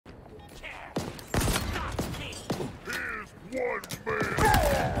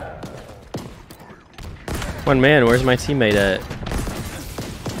One man, where's my teammate at?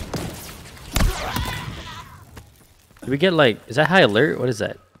 Did we get like, is that high alert? What is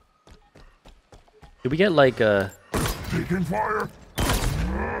that? Did we get like Taking fire.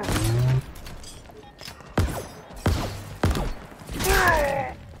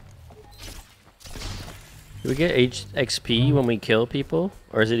 do we get XP when we kill people?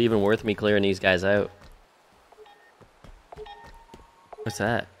 Or is it even worth me clearing these guys out? What's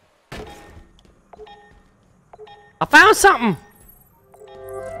that? I found something!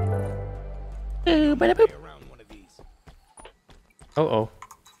 Uh-oh.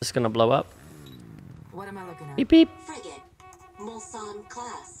 This is gonna blow up. What am I looking at? Beep beep. Frigate, Mulsan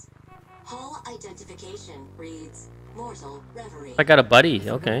class. Hull identification reads Mortal Reverie. I got a buddy, If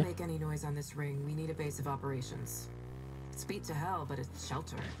we're gonna okay. make any noise on this ring, we need a base of operations. It's beat to hell, but it's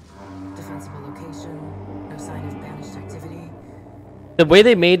shelter. Defensible location, no sign of banished activity. The way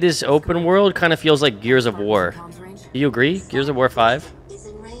they made this open world kind of feels like Gears of War. Do you agree? Gears of War 5? Is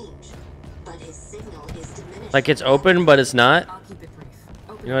in range, but his signal is diminished. Like it's open, but it's not? I'll keep it brief.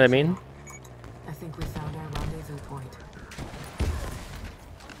 You know what I mean? I think we found our rendezvous point.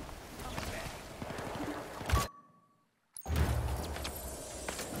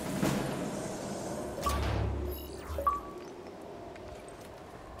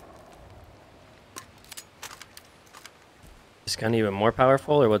 Is gun even more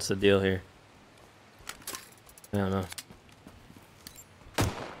powerful, or what's the deal here? I don't know.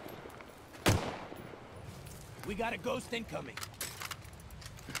 We got a ghost incoming.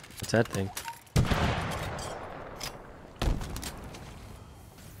 What's that thing?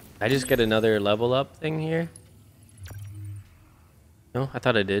 I just get another level up thing here? No, I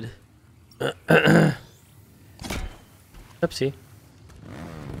thought I did. Oopsie.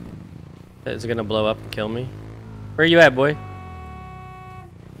 Is it gonna blow up and kill me? Where you at, boy?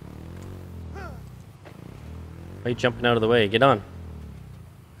 Why are you jumping out of the way? Get on.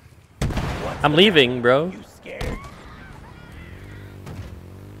 I'm leaving, bro. You scared?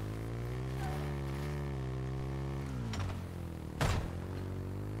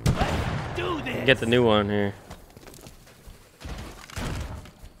 Let's do this. Get the new one here.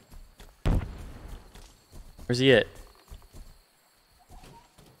 Where's he at?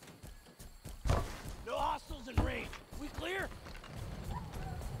 No hostiles in range. We clear?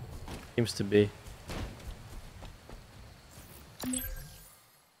 Seems to be.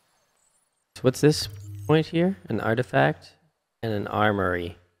 So what's this point here? An artifact and an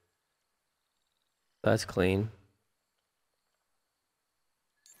armory. That's clean.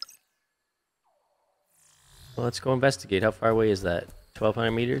 Well, let's go investigate. How far away is that? 1,200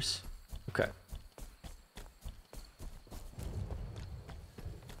 meters? Okay.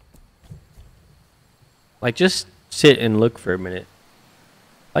 Like, just sit and look for a minute.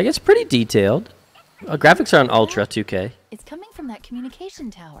 Like, it's pretty detailed. Graphics are on Ultra 2K. It's coming from that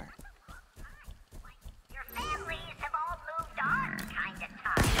communication tower. Your families have all moved on, kind of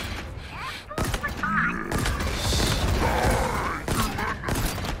time. Food for thought.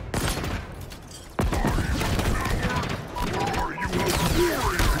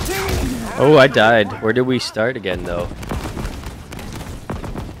 Oh, I died. Where did we start again, though?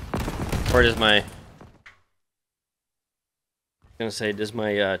 Where does my... I was gonna say, does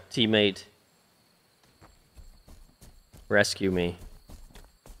my teammate rescue me?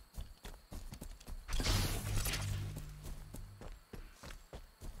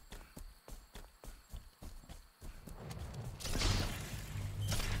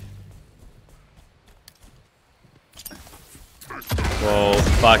 Whoa,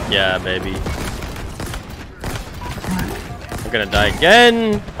 fuck yeah, baby. I'm gonna die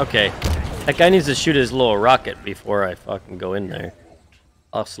again. Okay. That guy needs to shoot his little rocket before I fucking go in there.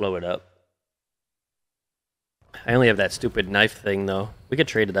 I'll slow it up. I only have that stupid knife thing, though. We could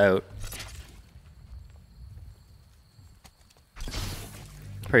trade it out.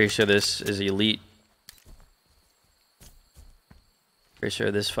 Pretty sure this is elite. Pretty sure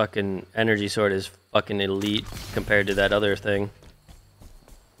this fucking energy sword is fucking elite compared to that other thing.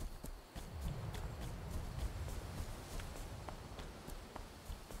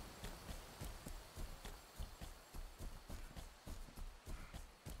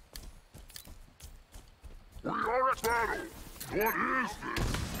 We are at battle. What is this?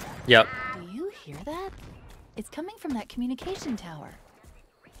 Yep. Do you hear that? It's coming from that communication tower.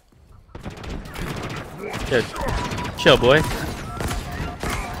 Good. Chill, boy.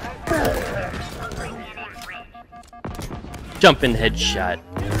 Jumping headshot.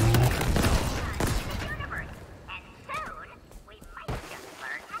 Glory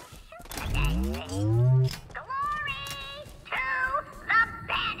to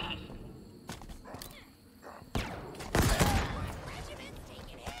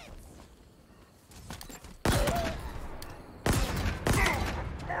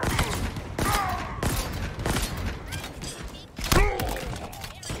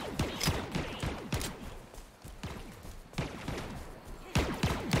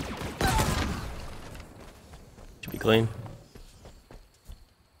explain.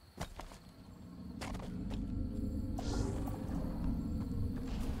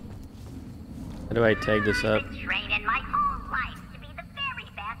 How do I tag this up? I've been training my whole life to be the very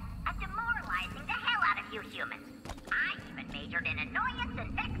best at demoralizing the hell out of you humans. I even majored in annoyance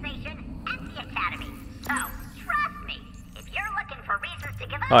and vexation at the academy. So, trust me, if you're looking for reasons to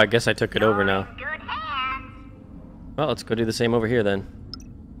give up, Oh, I guess I took it over you're now. in good hands. Well, let's go do the same over here then.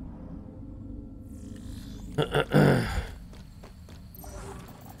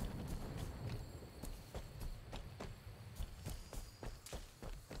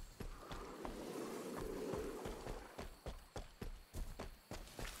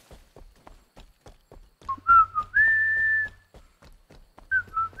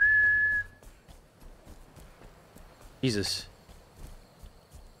 Jesus.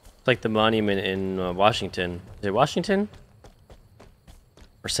 It's like the monument in Washington. Is it Washington?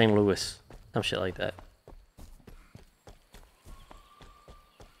 Or St. Louis? Some shit like that.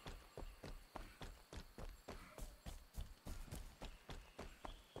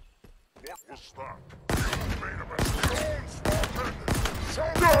 What was that? Made of a stone spotted. So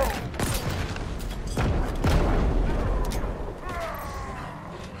go!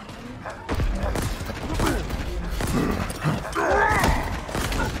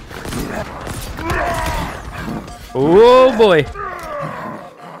 Oh boy!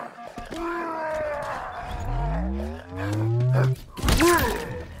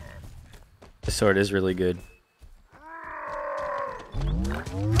 This sword is really good.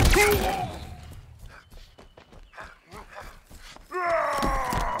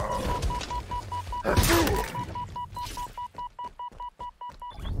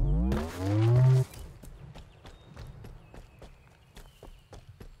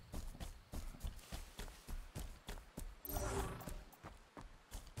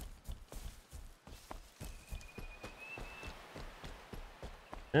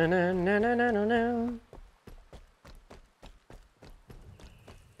 Na, na, na, na, na, na, na.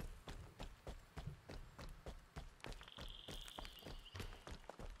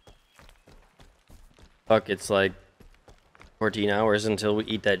 Fuck, it's like 14 hours until we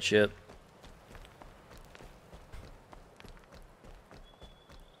eat that ship.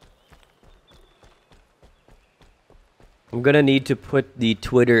 I'm gonna need to put the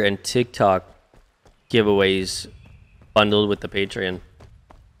Twitter and TikTok giveaways bundled with the Patreon.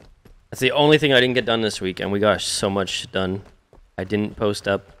 That's the only thing I didn't get done this week, and we got so much done. I didn't post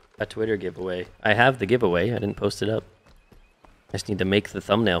up a Twitter giveaway. I have the giveaway, I didn't post it up. I just need to make the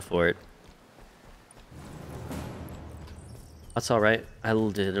thumbnail for it. That's alright. I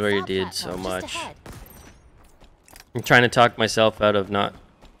already did so much. I'm trying to talk myself out of not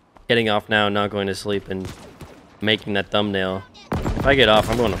getting off now, not going to sleep, and making that thumbnail. If I get off,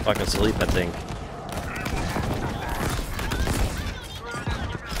 I'm going to fucking sleep, I think.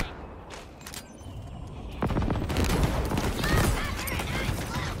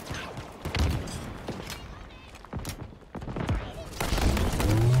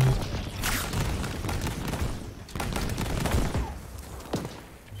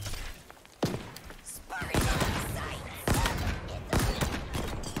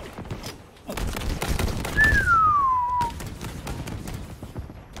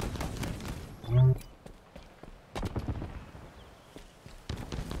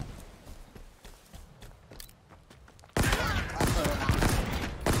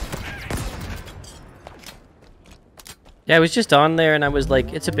 Yeah, I was just on there and I was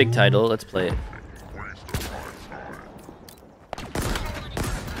like, it's a big title, let's play it.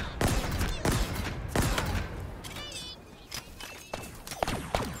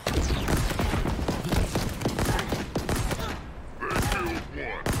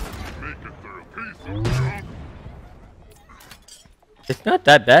 It's not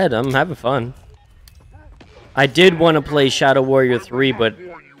that bad, I'm having fun. I did want to play Shadow Warrior 3, but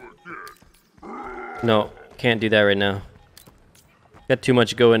no, can't do that right now. Got too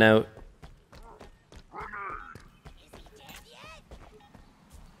much going out.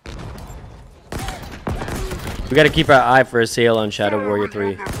 We gotta keep our eye for a sale on Shadow Warrior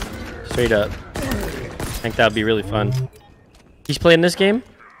 3. Straight up. I think that would be really fun. He's playing this game?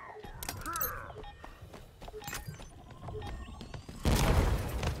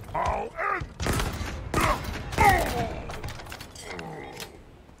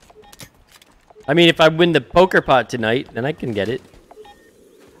 I mean, if I win the poker pot tonight, then I can get it.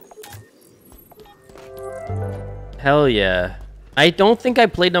 Hell yeah. I don't think I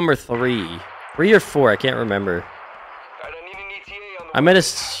played number 3. 3 or 4, I can't remember. I'm at a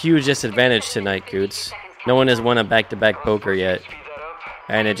huge disadvantage tonight, Coots. No one has won a back-to-back poker yet.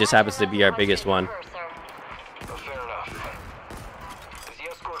 And it just happens to be our biggest one.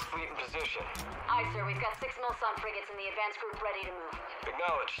 escort fleet in position. Aye, sir. We've got 6 Milsom frigates in the advance group ready to move.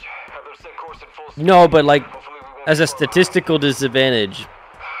 Acknowledged. Have them set course at full speed. No, but like, Hopefully we won't as be a far statistical disadvantage,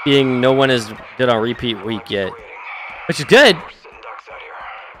 being no one has did on repeat week yet, which is good. behind. We're sitting ducks out here.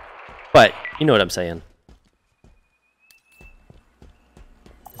 But you know what I'm saying.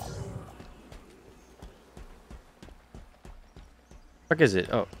 What is it?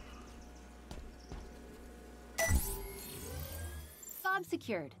 Oh, Fob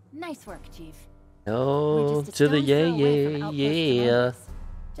secured. Nice work, Chief. We're no just a to the stone's yeah, throw away from yeah, Outpost yeah. Columbus,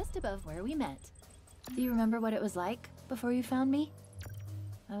 just above where we met. Do you remember what it was like before you found me?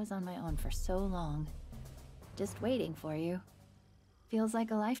 I was on my own for so long. Just waiting for you. Feels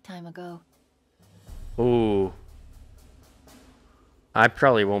like a lifetime ago. Ooh. I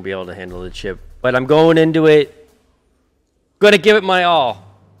probably won't be able to handle the chip, but I'm going into it. Gonna give it my all.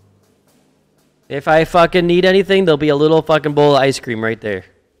 If I fucking need anything, there'll be a little fucking bowl of ice cream right there.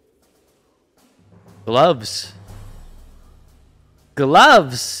 Gloves.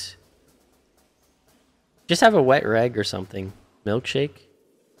 Gloves. Just have a wet rag or something. Milkshake.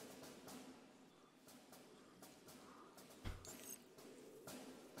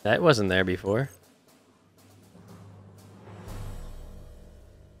 That wasn't there before.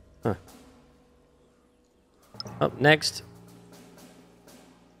 Huh. Up next.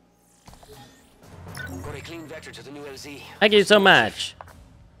 Got a clean vector to the new LZ. Thank you so much.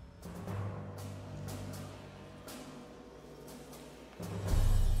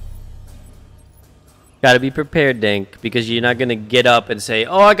 Gotta be prepared, Dink, because you're not gonna get up and say,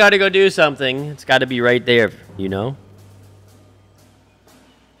 oh, I gotta go do something. It's gotta be right there, you know?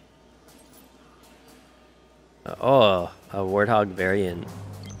 Oh, a Warthog variant.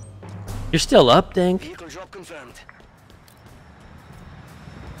 You're still up, Dink? Vehicle drop confirmed.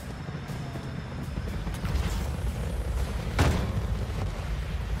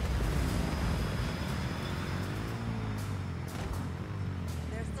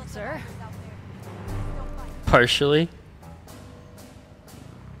 Sir? Partially.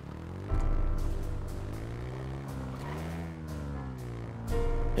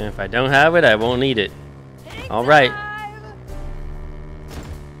 And if I don't have it, I won't need it. All right.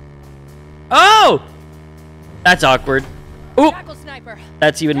 Oh! That's awkward. Oop!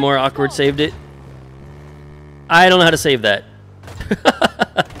 That's even more awkward. Saved it. I don't know how to save that.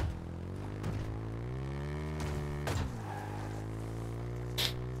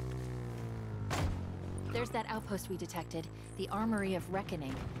 There's that outpost we detected, the Armory of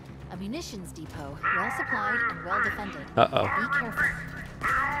Reckoning. A munitions depot, well supplied and well defended. Uh-oh. Be careful.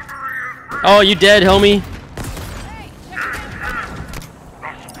 Oh, you dead, homie?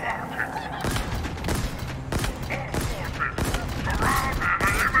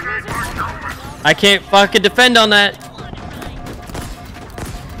 I can't fucking defend on that.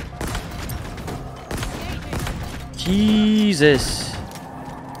 Jesus.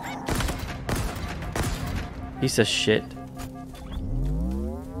 Piece of shit.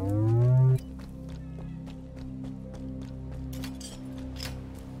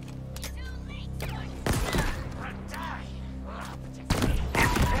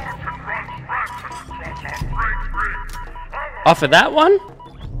 Off of that one?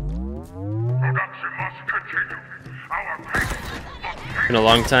 Production must continue. Our pace must Been a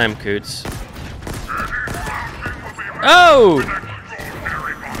long time, Coots. Oh!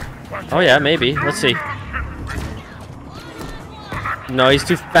 Oh yeah, maybe. Let's see. No, he's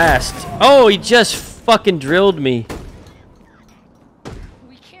too fast. Oh, he just fucking drilled me.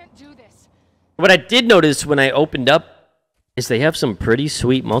 We can't do this. What I did notice when I opened up is they have some pretty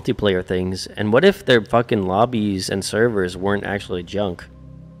sweet multiplayer things. And what if their fucking lobbies and servers weren't actually junk?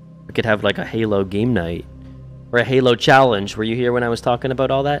 We could have like a Halo game night. Or a Halo challenge. Were you here when I was talking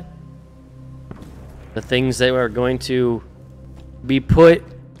about all that? The things that were going to be put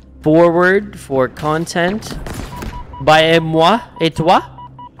forward for content by moi et toi?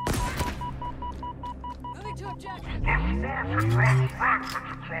 Moving to objective.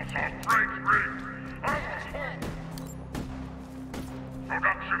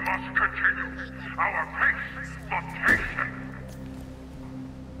 Production must continue. Our pace must hasten.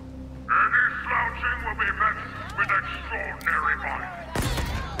 Any slouching will be met with extraordinary violence.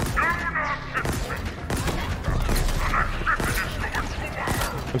 Do not hesitate. An exhibit is going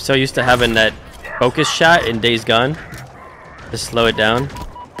forward. I'm so used to having that focus shot in Days Gone to slow it down. Know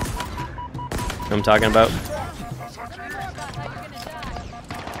what I'm talking about?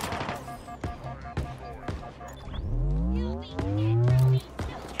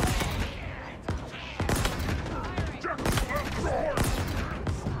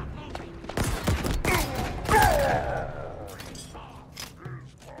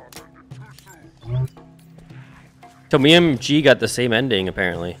 So me and G got the same ending,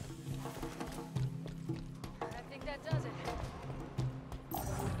 apparently. I think that does it.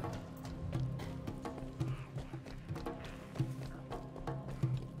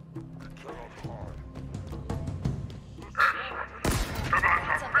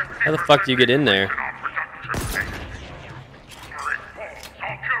 How the fuck do you get in there?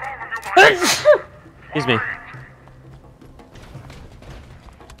 Excuse me.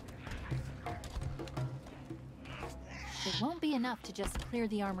 It won't be enough to just clear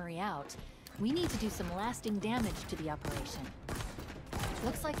the armory out. We need to do some lasting damage to the operation.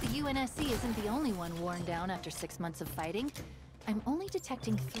 Looks like the UNSC isn't the only one worn down after 6 months of fighting. I'm only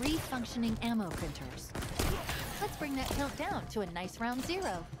detecting 3 functioning ammo printers. Let's bring that count down to a nice round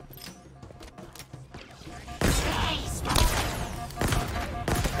 0.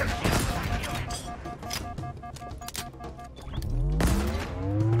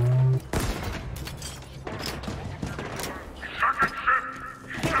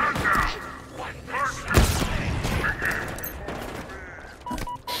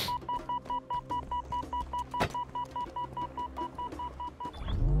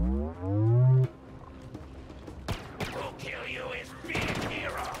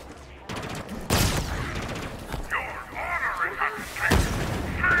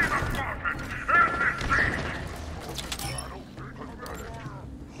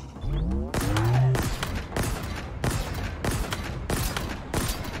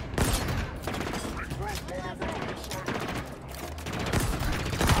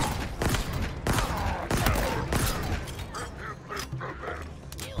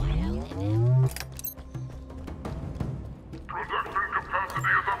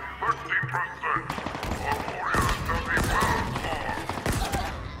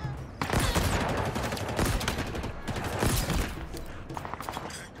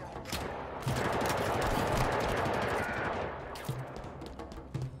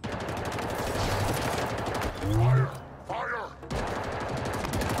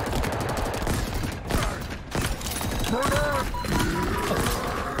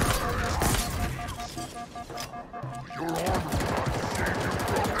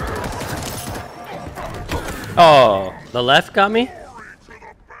 Oh, the left got me?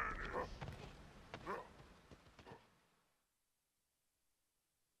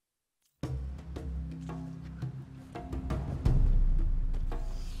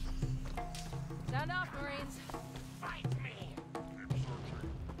 Sound off, Marines.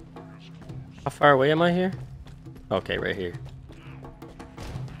 How far away am I here? Okay, right here.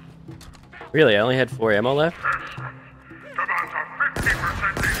 Really, I only had 4 ammo left?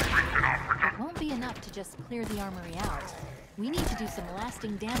 It won't be enough to just clear the armory out. We need to do some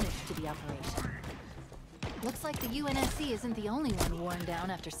lasting damage to the operation. Looks like the UNSC isn't the only one worn down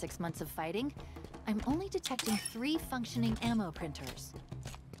after 6 months of fighting. I'm only detecting 3 functioning ammo printers.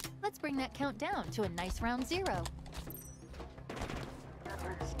 Let's bring that count down to a nice round 0.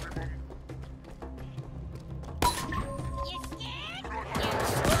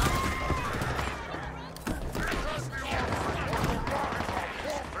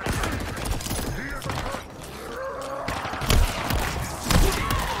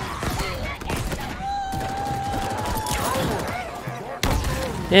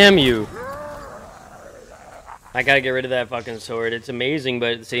 Damn you. I gotta get rid of that fucking sword. It's amazing,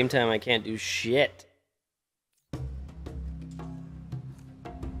 but at the same time, I can't do shit.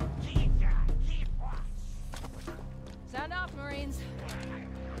 Sound off, Marines.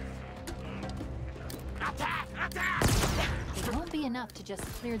 It won't be enough to just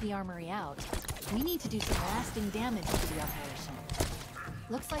clear the armory out. We need to do some lasting damage to the operation.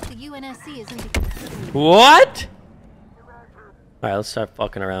 Looks like the UNSC isn't the... What? Alright, let's start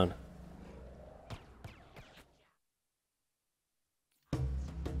fucking around.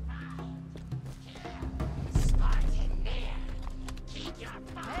 Hey,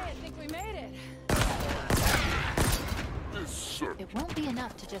 I think we made it. It won't be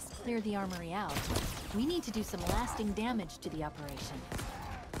enough to just clear the armory out. We need to do some lasting damage to the operation.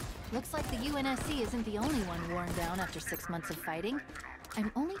 Looks like the UNSC isn't the only one worn down after 6 months of fighting.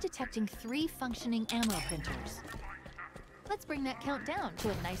 I'm only detecting 3 functioning ammo printers. Let's bring that count down to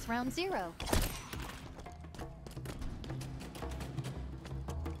a nice round 0.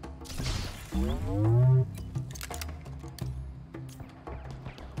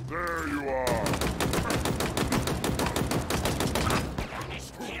 There you are.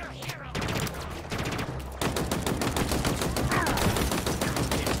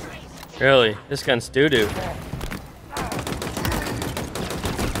 Really? This gun's doo-doo.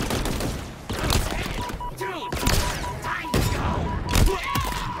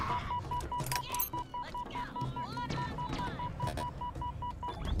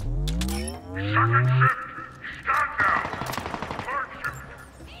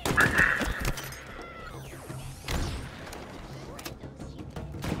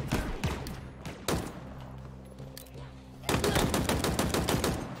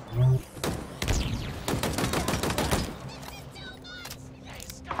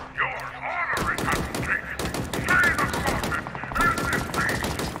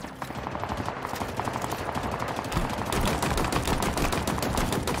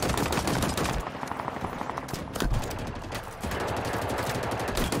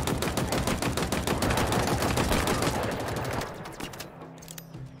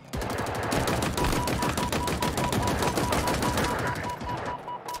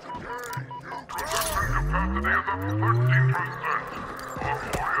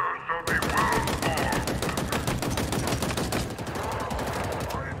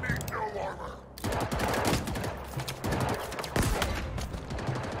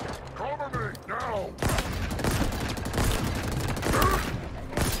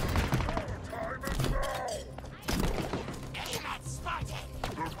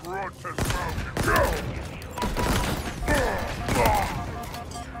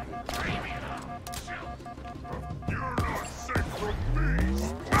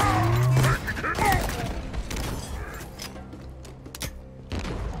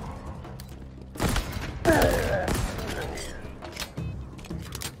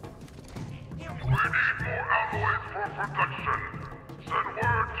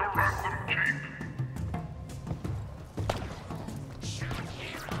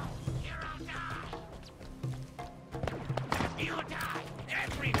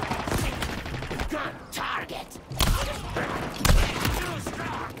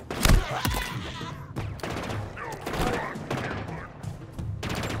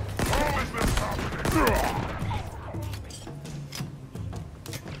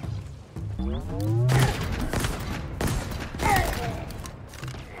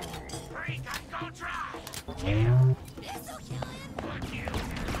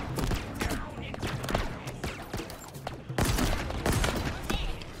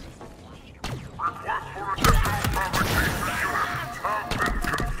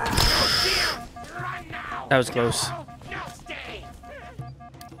 That was close.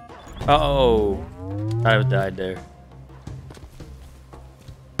 Uh-oh. I died there.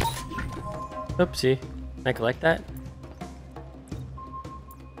 Oopsie. Can I collect that?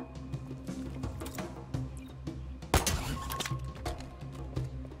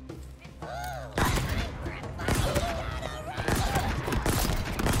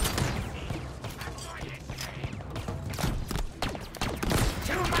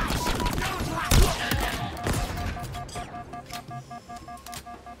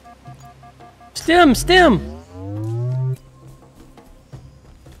 Stim! Stim!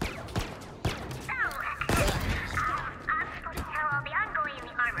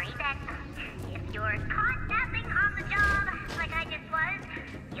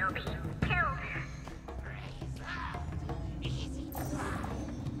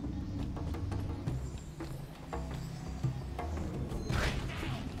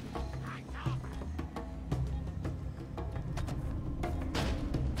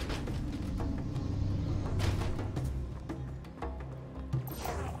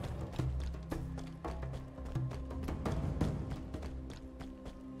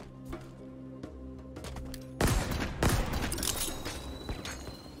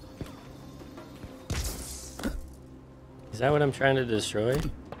 Is that what I'm trying to destroy?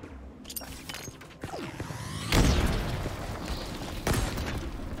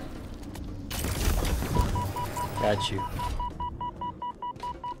 Got you.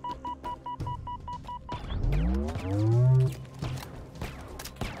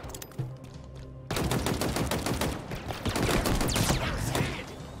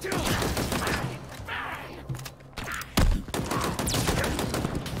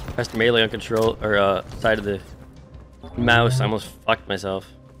 Pressed melee on control or side of the mouse. I almost fucked myself.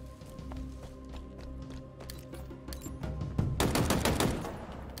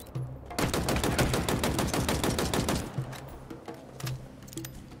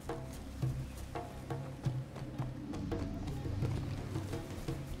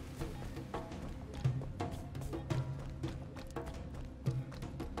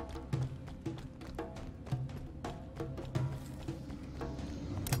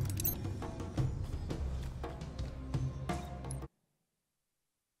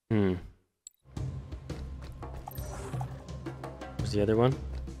 Where's the other one?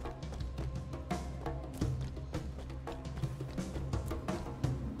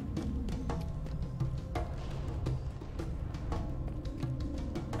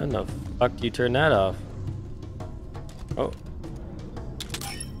 How the fuck do you turn that off? Oh.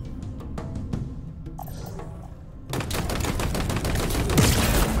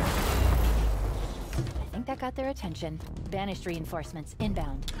 I think that got their attention. Banished reinforcements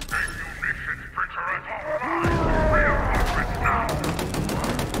inbound.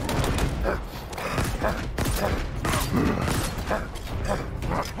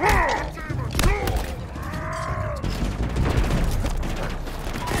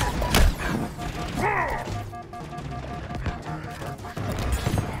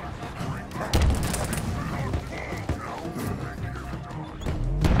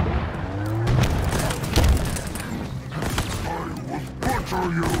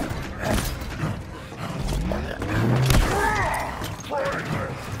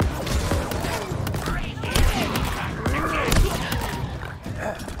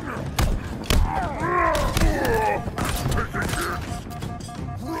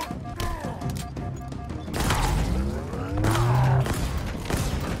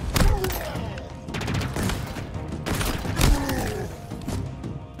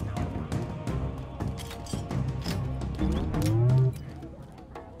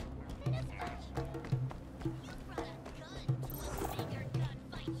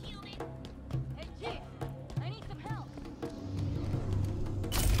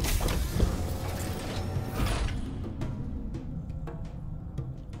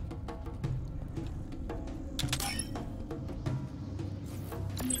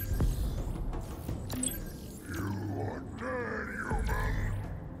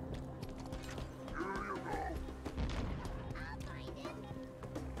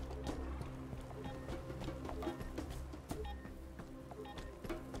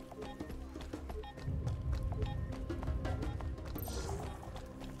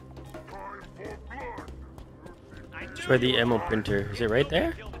 Destroy the ammo printer. Is it right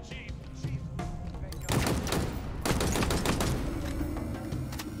there?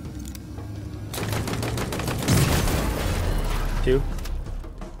 Two.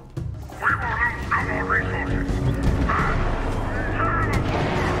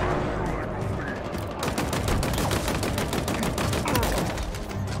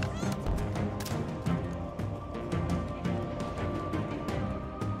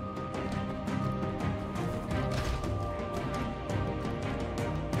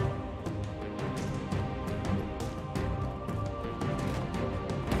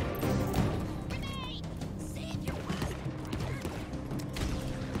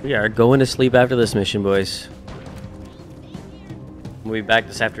 We are going to sleep after this mission, boys. We'll be back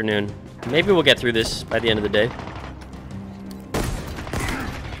this afternoon. Maybe we'll get through this by the end of the day.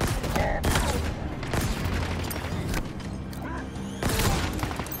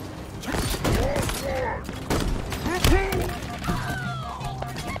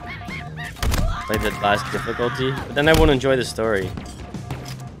 Play the last difficulty, but then I won't enjoy the story.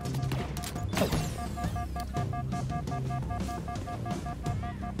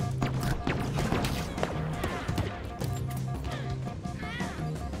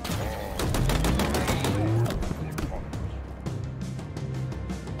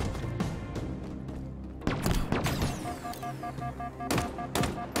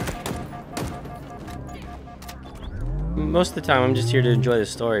 Most of the time, I'm just here to enjoy the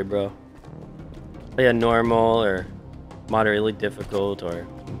story, bro. Play a normal or moderately difficult or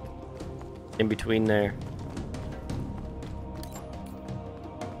in between there.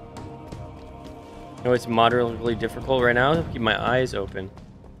 No, it's moderately difficult right now. Keep my eyes open.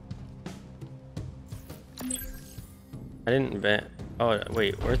 I didn't invent. Oh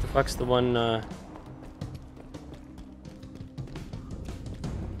wait, where the fuck's the one?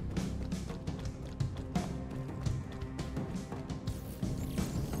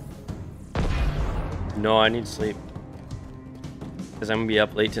 No, I need sleep. Because I'm going to be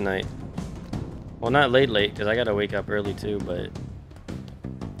up late tonight. Well, not late, because I got to wake up early too, but...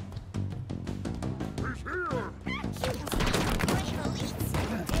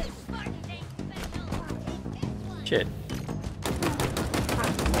 Shit.